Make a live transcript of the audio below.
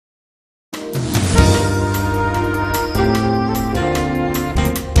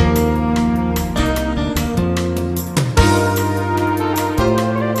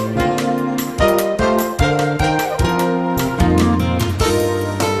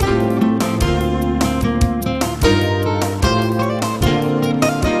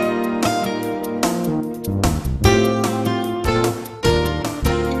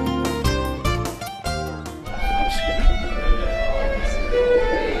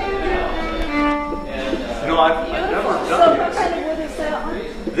I've never done So what kind of wood is that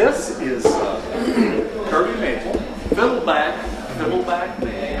one? this. Is Kirby maple, fiddleback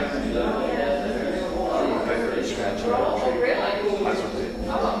maple.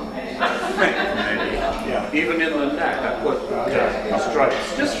 Yeah, even in the neck, I put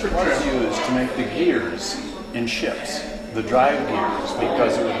stripes. This was used to make the gears in ships, the drive gears,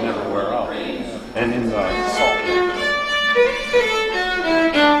 because it would never wear out. And in the salt.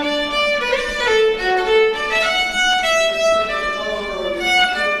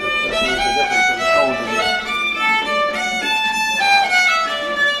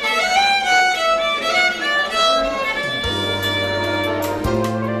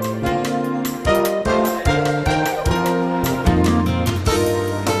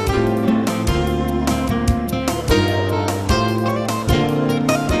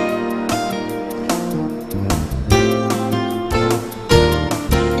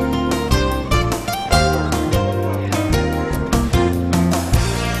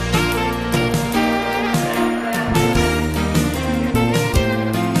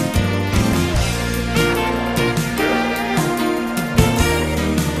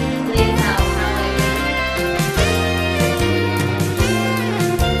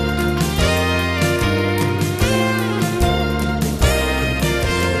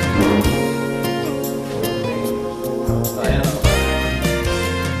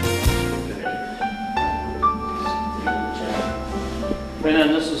 And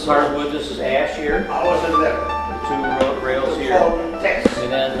then this is hardwood, this is ash here. I wasn't there. Two rails here.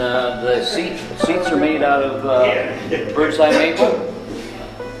 And then the seats are made out of bird's eye maple.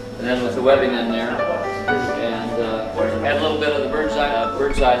 And then with the webbing in there. And add a little bit of the bird's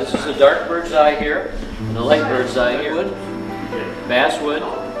eye. This is the dark bird's eye here. And the light bird's eye here. Basswood.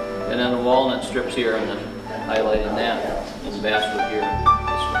 And then the walnut strips here and then highlighting that. And the basswood here.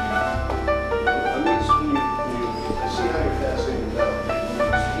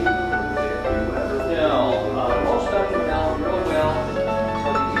 Most of them down real well.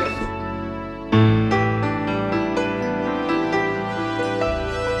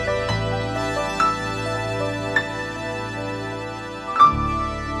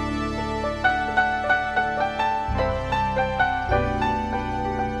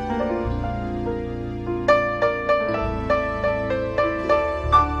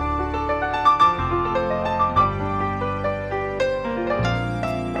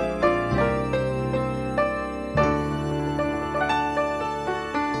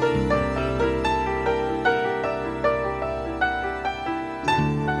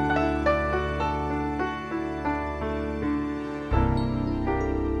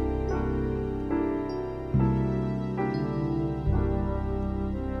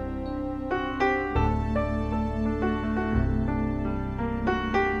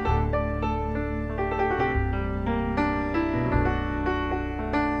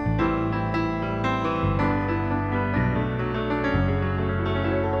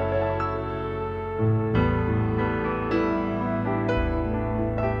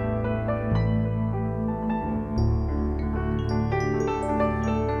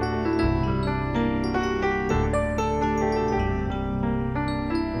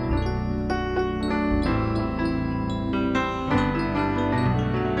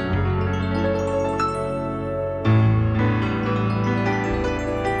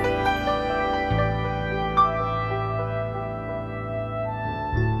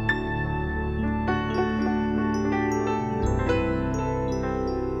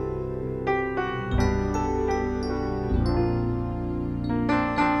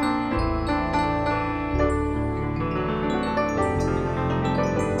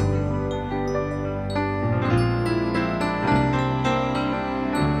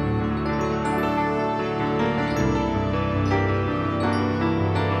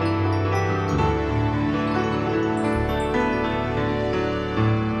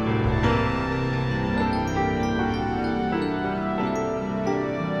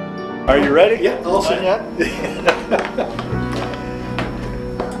 Are you ready? Yeah, all set yet?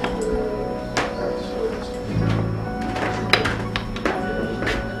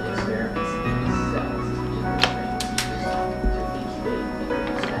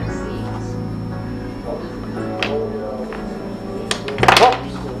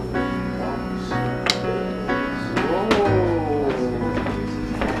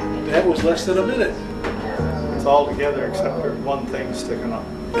 That was less than a minute. It's all together except for one thing sticking up.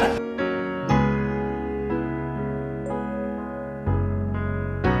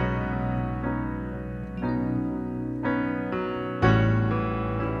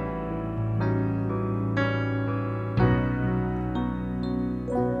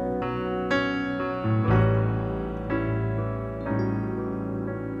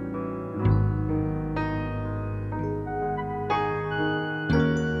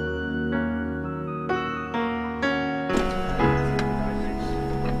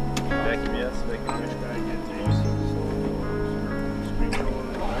 that's making a fish guy.